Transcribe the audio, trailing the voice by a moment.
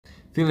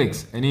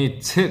Felix, any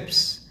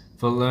tips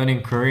for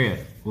learning Korean?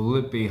 Will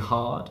it be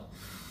hard?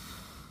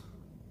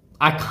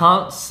 I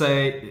can't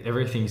say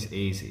everything's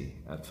easy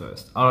at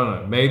first. I don't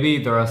know.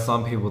 Maybe there are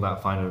some people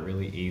that find it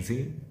really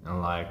easy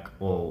and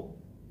or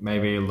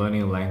maybe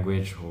learning a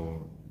language or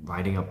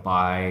riding a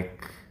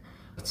bike,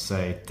 let's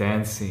say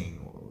dancing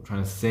or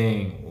trying to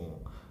sing or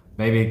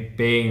maybe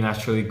being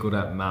naturally good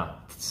at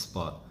maths.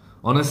 But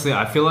honestly,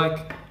 I feel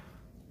like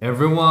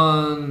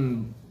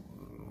everyone,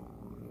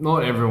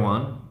 not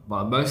everyone,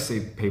 but mostly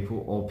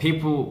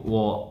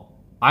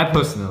I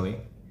personally,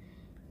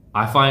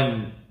 I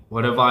find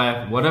whatever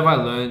I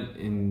learn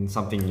in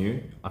something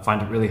new, I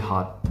find it really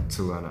hard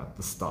to learn at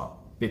the start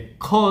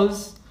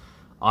because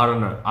I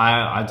don't know,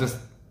 I just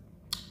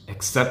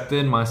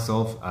accepted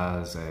myself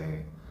as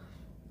a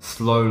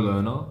slow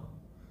learner.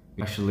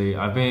 Actually,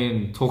 I've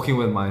been talking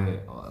with my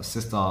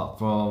sister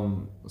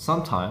from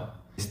some time.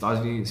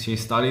 She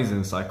studies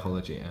in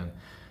psychology and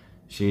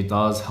she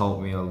does help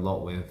me a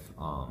lot with,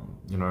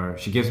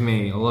 she gives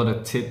me a lot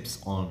of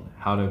tips on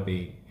how to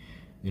be,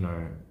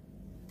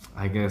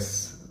 I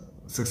guess,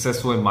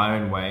 successful in my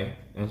own way.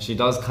 And she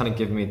does kind of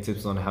give me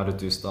tips on how to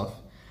do stuff.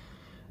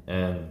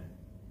 And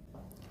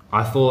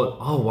I thought,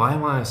 oh, why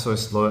am I so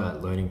slow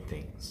at learning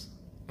things?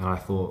 And I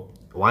thought,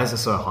 why is it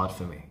so hard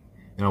for me?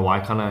 Why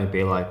can't I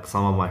be like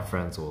some of my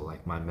friends or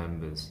like my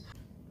members?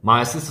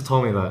 My sister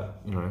told me that,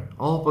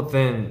 oh, but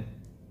then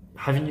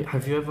have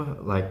you ever,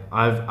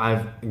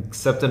 I've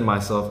accepted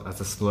myself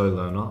as a slow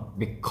learner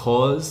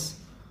because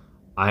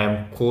I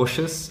am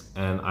cautious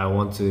and I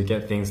want to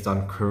get things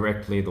done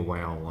correctly the way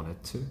I want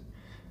it to.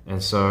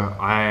 And so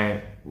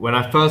when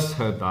I first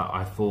heard that,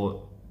 I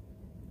thought,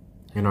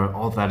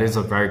 oh, that is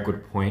a very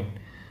good point.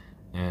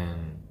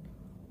 And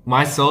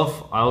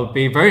myself, I would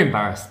be very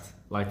embarrassed.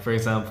 Like, for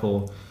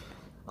example,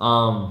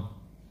 I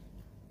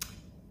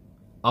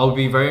would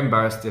be very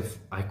embarrassed if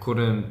I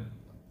couldn't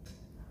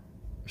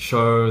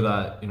show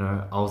that,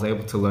 I was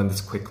able to learn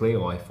this quickly,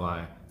 or if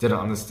I didn't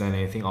understand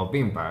anything, I'll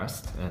be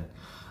embarrassed. And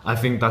I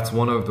think that's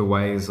one of the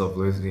ways of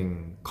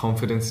losing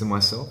confidence in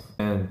myself.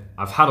 And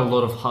I've had a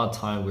lot of hard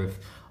time with,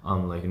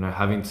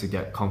 having to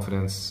get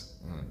confidence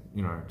and,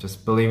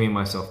 just believing in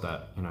myself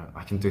that,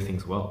 I can do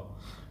things well,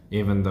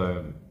 even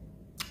though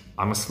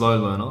I'm a slow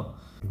learner.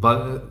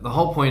 But the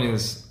whole point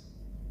is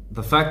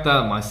the fact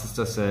that my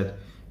sister said,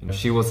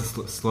 she was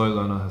a slow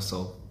learner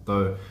herself,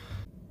 though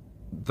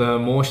the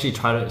more she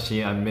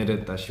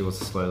admitted that she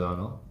was a slow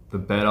learner, the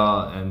better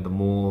and the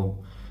more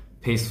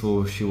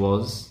peaceful she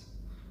was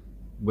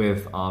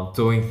with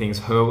doing things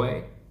her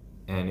way.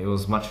 And it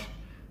was much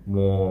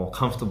more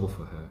comfortable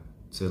for her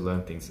to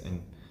learn things.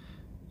 And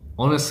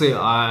honestly,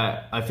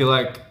 I feel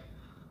like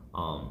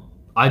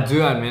I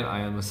do admit I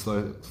am a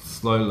slow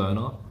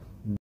learner,